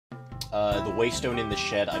The Waystone in the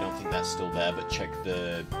shed, I don't think that's still there, but check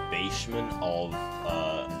the basement of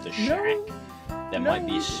the shack. There might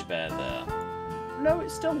be a spare there. No,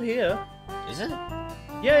 it's still here. Is it?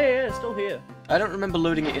 Yeah, it's still here. I don't remember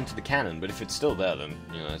loading it into the cannon, but if it's still there, then,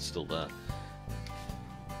 you know, it's still there.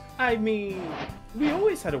 I mean, we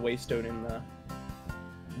always had a Waystone in there.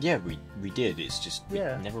 Yeah, we did. It's just we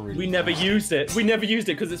never really. We never used it. We never used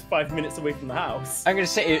it because it's 5 minutes away from the house. I'm gonna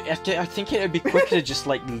say, I think it'd be quicker to just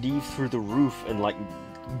like leave through the roof and like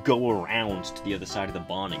go around to the other side of the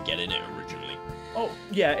barn and get in it originally. Oh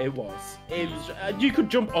yeah, it was. It was. You could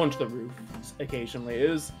jump onto the roof occasionally. It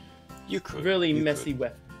was. You could. Really messy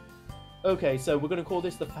wet. Okay, so we're gonna call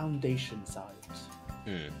this the foundation side.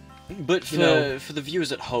 But for the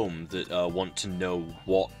viewers at home that want to know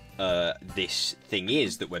what this thing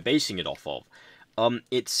is that we're basing it off of,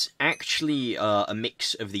 it's actually a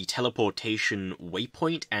mix of the teleportation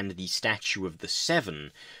waypoint and the Statue of the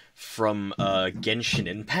Seven from Genshin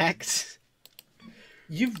Impact.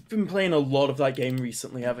 You've been playing a lot of that game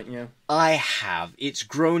recently, haven't you? I have. It's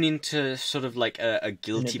grown into sort of like a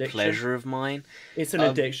guilty pleasure of mine. It's an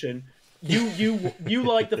addiction. You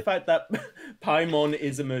like the fact that Paimon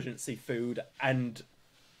is emergency food, and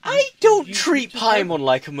I don't treat Paimon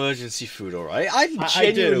like emergency food, alright? I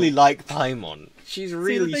genuinely like Paimon. She's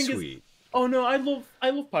really sweet. Oh no, I love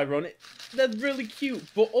Paimon. They're really cute,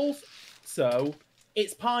 but also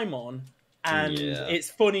it's Paimon, and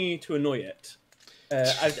it's funny to annoy it.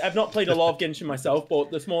 I've not played a lot of Genshin myself,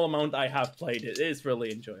 but the small amount I have played, it is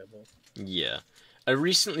really enjoyable. Yeah. I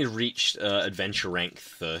recently reached Adventure Rank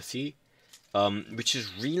 30, which is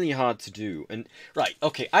really hard to do. And right,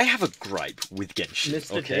 okay, I have a gripe with Genshin.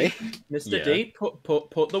 Mr. D,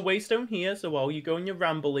 put the Waystone here, so while you go on your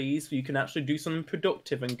ramblies, you can actually do something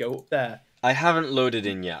productive and go up there. I haven't loaded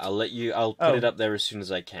in yet. I'll put it up there as soon as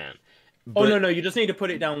I can. But... Oh no, you just need to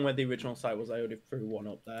put it down where the original site was. I already threw one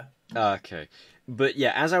up there. Okay, but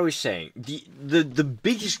yeah, as I was saying, the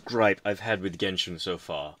biggest gripe I've had with Genshin so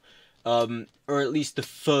far, or at least the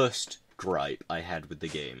first gripe I had with the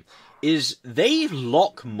game, is they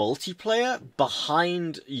lock multiplayer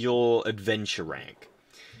behind your adventure rank.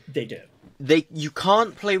 They do. You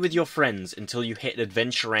can't play with your friends until you hit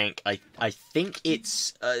adventure rank. I think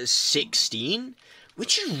it's 16,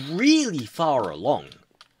 which is really far along.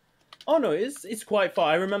 Oh no, it's quite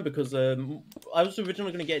far. I remember because I was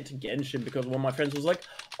originally going to get into Genshin because one of my friends was like,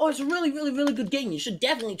 "Oh, it's a really, really, really good game. You should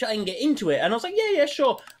definitely try and get into it." And I was like, "Yeah,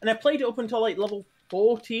 sure." And I played it up until like level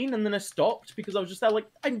 14, and then I stopped because I was just there like,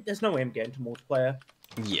 "There's no way I'm getting to multiplayer."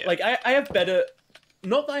 Yeah. Like I have better,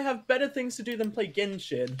 not that I have better things to do than play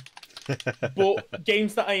Genshin, but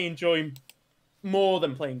games that I enjoy more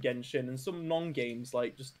than playing Genshin, and some non-games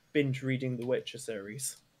like just binge reading the Witcher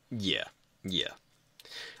series. Yeah.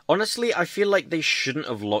 Honestly, I feel like they shouldn't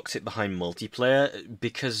have locked it behind multiplayer,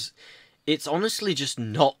 because it's honestly just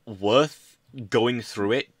not worth going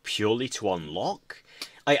through it purely to unlock.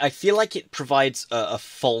 I feel like it provides a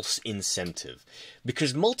false incentive,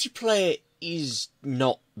 because multiplayer is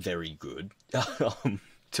not very good,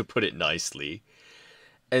 to put it nicely.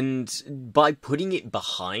 And by putting it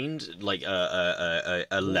behind, like,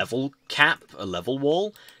 a level cap, a level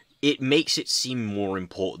wall, it makes it seem more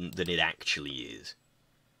important than it actually is.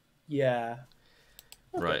 Yeah.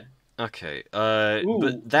 Okay. Right. Okay.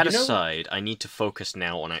 But that aside, I need to focus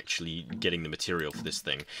now on actually getting the material for this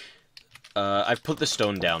thing. I've put the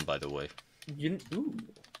stone down, by the way. Ooh.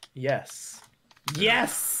 Yes.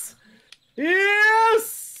 Yes!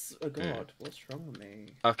 Yes! Oh god, what's wrong with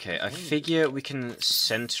me? Okay, I figure we can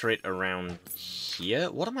center it around here.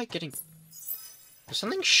 What am I getting? There's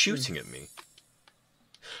something shooting at me.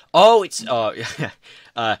 Oh, it's...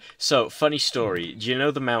 so, funny story. Do you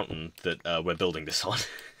know the mountain that we're building this on?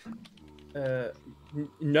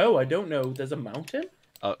 No, I don't know. There's a mountain?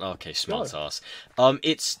 Oh, okay, smart ass.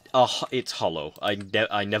 It's hollow.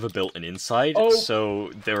 I never built an inside,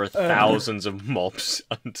 so there are thousands of mobs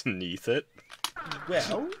underneath it.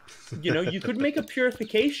 Well, you could make a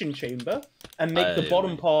purification chamber and make the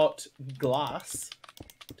bottom part glass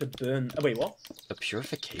to burn... Oh, wait, what? A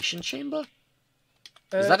purification chamber?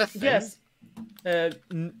 Is that a thing? Yes.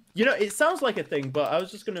 It sounds like a thing, but I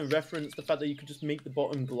was just going to reference the fact that you could just make the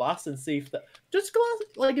bottom glass and see if that... Just glass,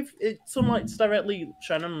 like, if sunlight's directly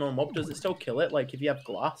shining on a mob, does it still kill it? Like, if you have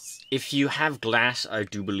glass? If you have glass, I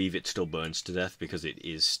do believe it still burns to death, because it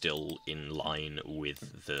is still in line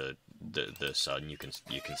with the sun. You can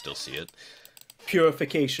still see it.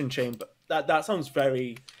 Purification chamber. That sounds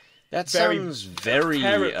very... That sounds very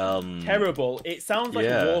terrible. It sounds like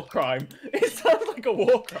a war crime. It sounds like a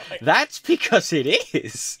war crime. That's because it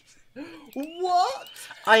is. What?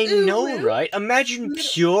 I know, Really? right? Imagine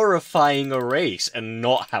purifying a race and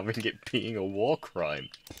not having it being a war crime.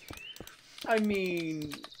 I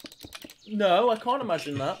mean, no, I can't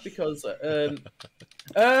imagine that because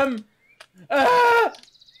um ah!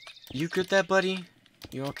 You good there, buddy?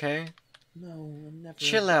 You okay? No, I'm never.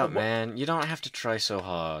 Chill out, What? man. You don't have to try so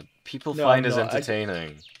hard. People No, find I'm us not.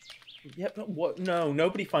 entertaining. Yeah, but what? No,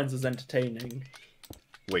 nobody finds us entertaining.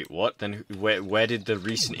 Wait, what? Then where did the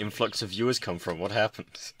recent influx of viewers come from? What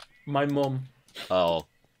happened? My mum. Oh.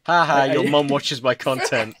 Haha, your I- mum watches my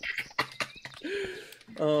content.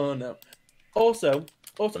 Oh no. Also,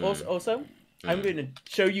 I'm Mm. going to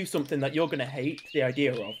show you something that you're going to hate the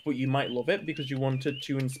idea of, but you might love it because you wanted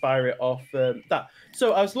to inspire it off that.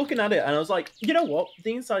 So I was looking at it and I was like, you know what?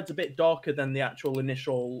 The inside's a bit darker than the actual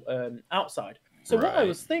initial outside. So what I Right.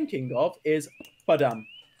 was thinking of is Badam.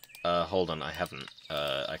 Hold on, I haven't.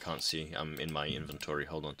 I can't see. I'm in my inventory.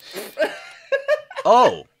 Hold on.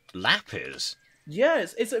 Oh, lapis.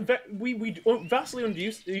 Yes, we vastly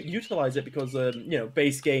underutilize it because you know,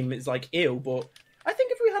 base game is like ill, but I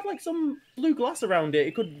think if we had like some blue glass around it,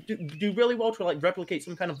 it could do really well to like replicate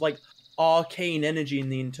some kind of like arcane energy in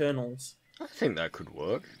the internals. I think that could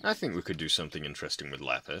work. I think we could do something interesting with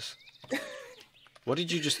lapis. What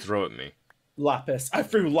did you just throw at me? Lapis. I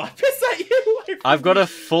threw lapis at you. I've got a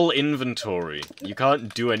full inventory. You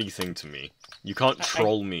can't do anything to me. You can't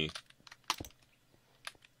troll me.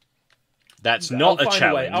 That's not a I'll find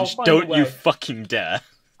a way. I'll challenge. find a Don't you way. fucking dare.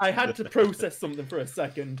 I had to process something for a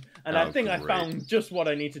second, and I Oh, think I great. found just what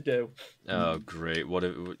I need to do. Oh, great. What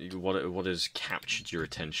has captured your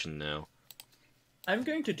attention now? I'm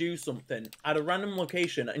going to do something at a random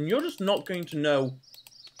location, and you're just not going to know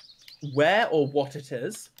where or what it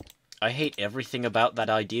is I hate everything about that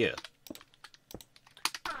idea.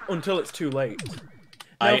 until it's too late.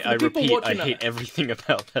 Now, for I the people repeat, I watching at- hate everything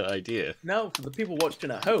about that idea. Now, for the people watching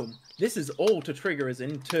at home, this is all to trigger his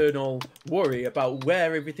internal worry about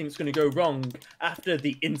where everything's going to go wrong after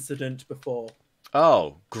the incident before.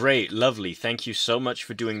 Oh, great, lovely. Thank you so much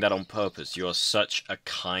for doing that on purpose. You're such a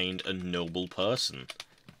kind and noble person.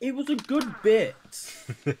 It was a good bit.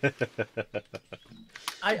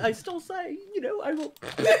 I still say, you know, I will.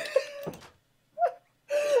 I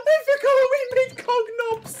forgot we made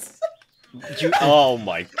cognobs. Oh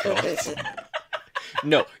my god.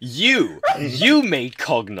 No, you made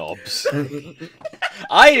cognobs.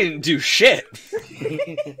 I didn't do shit.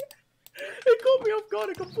 It caught me off guard.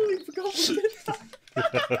 I completely forgot we did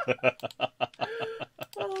that.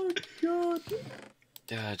 Oh god.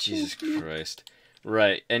 Ah, Jesus Christ.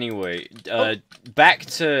 Right, anyway, back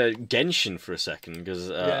to Genshin for a second, because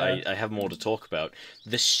Yeah. I have more to talk about.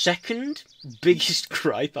 The second biggest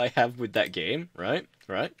gripe I have with that game, right?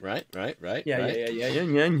 Yeah, right? right.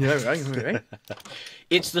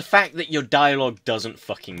 It's the fact that your dialogue doesn't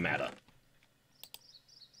fucking matter.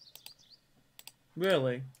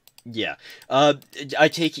 Really? Yeah. I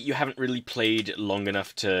take it you haven't really played long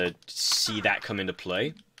enough to see that come into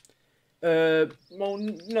play? Well,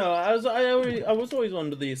 no, I was always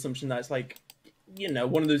under the assumption that it's like, you know,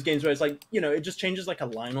 one of those games where it's like, you know, it just changes like a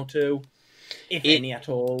line or two, if any at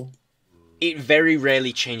all. It very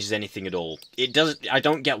rarely changes anything at all. It doesn't. I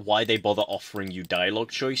don't get why they bother offering you dialogue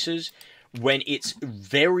choices when it's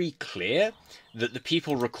very clear that the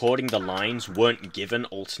people recording the lines weren't given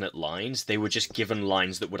alternate lines. They were just given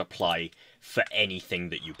lines that would apply for anything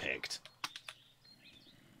that you picked.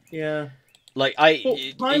 Yeah. Like But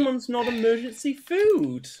Paimon's not emergency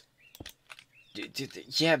food.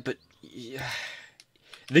 Yeah, but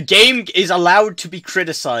the game is allowed to be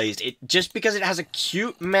criticized. It just because it has a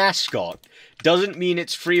cute mascot doesn't mean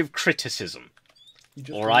it's free of criticism. You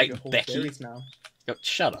just All ruined right, your whole Becky. series now. Oh,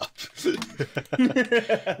 shut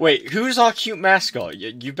up. Wait, who's our cute mascot?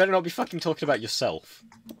 You better not be fucking talking about yourself.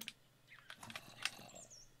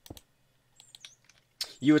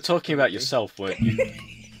 You were talking about yourself, weren't you?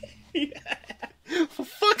 For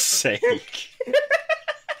fuck's sake.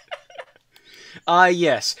 Ah,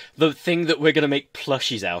 yes, the thing that we're gonna make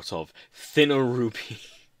plushies out of. Thinner Ruby.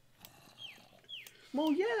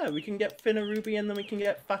 Well, yeah, we can get Finna Ruby and then we can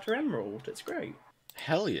get Fatter Emerald. It's great.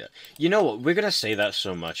 Hell yeah. You know what, we're gonna say that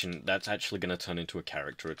so much, and that's actually gonna turn into a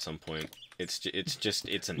character at some point. It's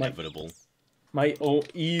inevitable. My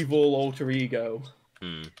evil alter ego.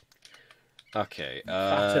 Okay,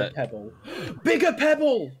 Fatter Pebble. Bigger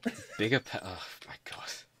Pebble! oh my god.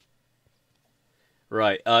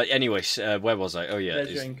 Right, anyways, where was I? Oh yeah.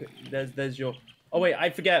 There's your... Oh wait, I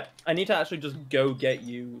forget. I need to actually just go get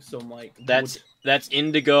you some, like, wood. That's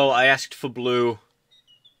indigo, I asked for blue.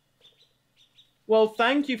 Well,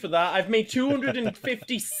 thank you for that. I've made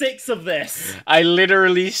 256 of this. I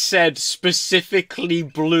literally said specifically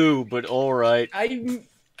blue, but alright. I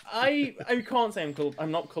can't say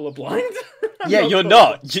I'm not colorblind. Yeah, you're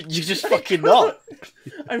not. You're just fucking not.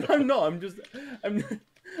 I'm not. I'm just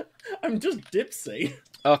dipsy.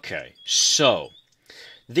 Okay, so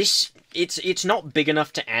this it's not big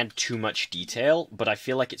enough to add too much detail, but I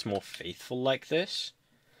feel like it's more faithful like this.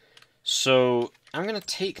 So I'm gonna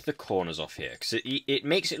take the corners off here because it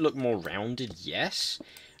makes it look more rounded, yes,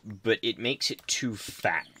 but it makes it too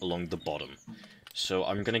fat along the bottom. So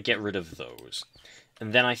I'm gonna get rid of those.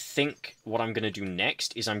 And then I think what I'm going to do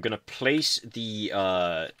next is I'm going to place the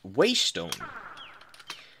Waystone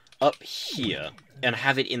up here and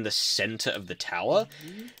have it in the center of the tower,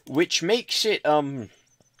 which makes it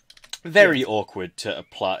very awkward to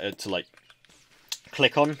apply to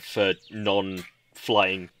click on for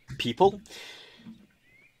non-flying people.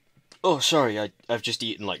 Oh, sorry, I've just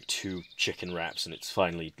eaten, 2 chicken wraps, and it's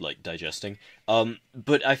finally, digesting.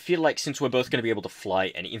 But I feel like since we're both going to be able to fly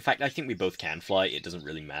in fact, I think we both can fly, it doesn't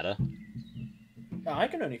really matter. I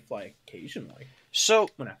can only fly occasionally. So,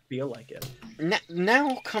 when I feel like it.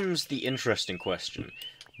 Now comes the interesting question.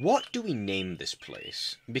 What do we name this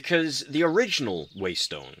place? Because the original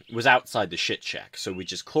Waystone was outside the Shit Shack, so we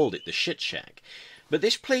just called it the Shit Shack. But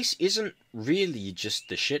this place isn't really just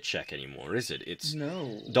the Shit Shack anymore, is it? It's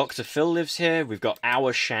no. Dr. Phil lives here, we've got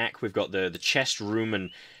our shack, we've got the chest room, and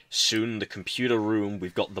soon the computer room,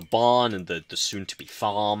 we've got the barn and the soon-to-be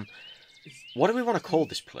farm. What do we want to call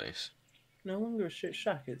this place? No longer a shit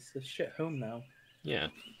shack, it's a shit home now. Yeah,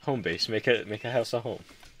 home base, make a house a home.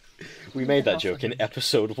 We made that joke in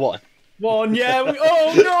episode 1. Yeah,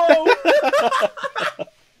 oh no!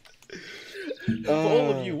 For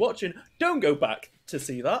all of you watching, don't go back to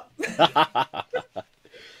see that.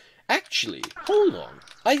 Actually, hold on.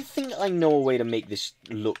 I think I know a way to make this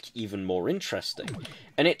look even more interesting.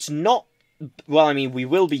 And it's not... Well, I mean, we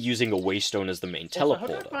will be using a Waystone as the main teleporter. How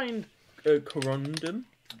do I find corundum?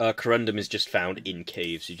 Corundum is just found in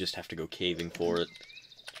caves. You just have to go caving for it.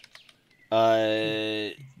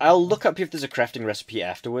 I'll look up if there's a crafting recipe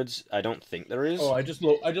afterwards. I don't think there is. Oh, I just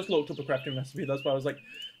looked up a crafting recipe. That's why I was like,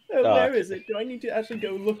 where is it? Do I need to actually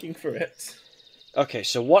go looking for it? Okay,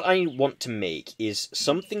 so what I want to make is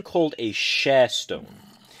something called a share stone.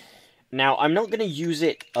 Now, I'm not going to use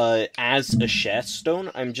it as a share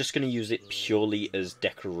stone. I'm just going to use it purely as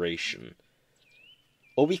decoration.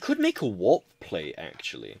 Or we could make a warp plate,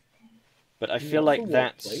 actually. But I feel like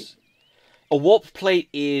that's... A warp plate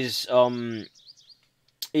is,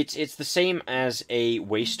 it's the same as a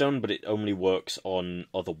Waystone, but it only works on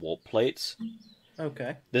other warp plates.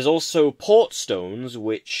 Okay. There's also port stones,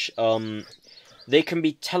 which, they can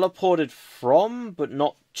be teleported from, but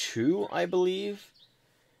not to, I believe.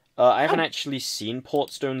 I haven't actually seen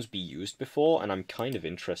port stones be used before, and I'm kind of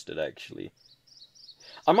interested, actually.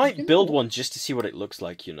 I might build one just to see what it looks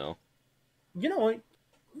like, you know. You know what?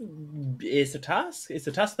 It's a task. It's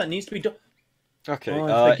a task that needs to be done. Okay,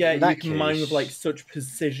 I forget you can mine with such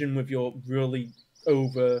precision with your really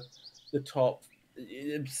over the top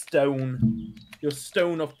stone. Your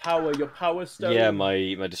stone of power, your power stone. Yeah,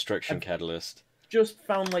 my destruction catalyst. Just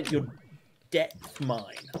found your depth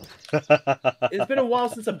mine. It's been a while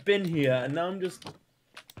since I've been here, and now I'm just.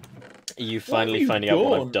 Are you finally finding out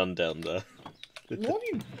what I've done down there?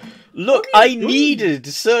 Look, I needed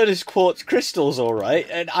Certus quartz crystals, alright,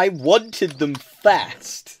 and I wanted them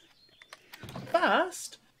fast.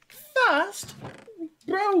 Fast? Fast?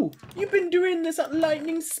 Bro, you've been doing this at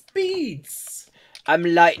lightning speeds. I'm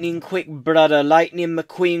lightning quick, brother. Lightning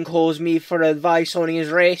McQueen calls me for advice on his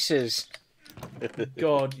races.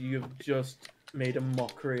 God, you've just made a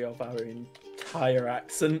mockery of our entire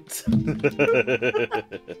accent.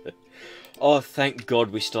 Oh, thank God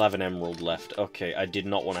we still have an emerald left. Okay, I did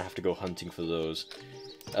not want to have to go hunting for those.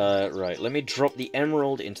 Right, let me drop the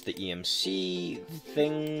emerald into the EMC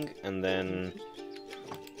thing, and then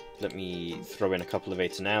let me throw in a couple of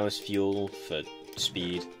 8 an hour's fuel for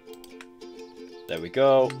speed. There we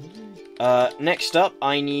go. Next up,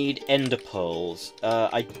 I need ender pearls.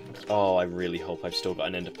 I really hope I've still got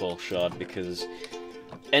an ender pearl shard, because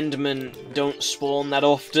endermen don't spawn that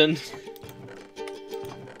often.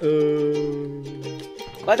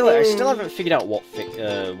 By the way, I still haven't figured out what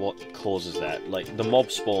causes that. The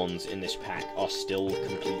mob spawns in this pack are still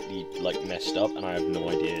completely, messed up, and I have no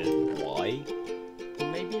idea why.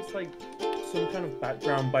 Maybe it's, some kind of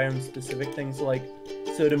background biome-specific things,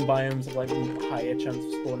 certain biomes have, higher chance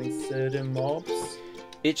of spawning certain mobs.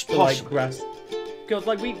 It's possible. Grass. Because,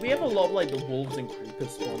 we have a lot of, the wolves and creepers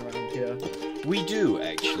spawn around here. We do,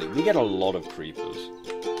 actually. We get a lot of creepers.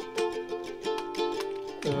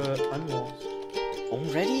 I'm lost.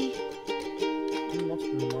 Already? I'm lost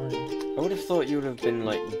in the mine. I would have thought you would have been,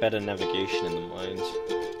 like, better navigation in the mines.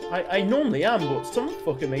 I normally am, but some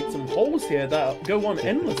fucker made some holes here that go on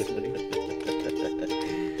endlessly.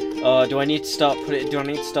 Do I need to start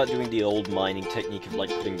doing the old mining technique of, like,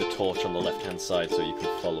 putting the torch on the left-hand side so you can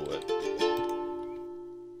follow it?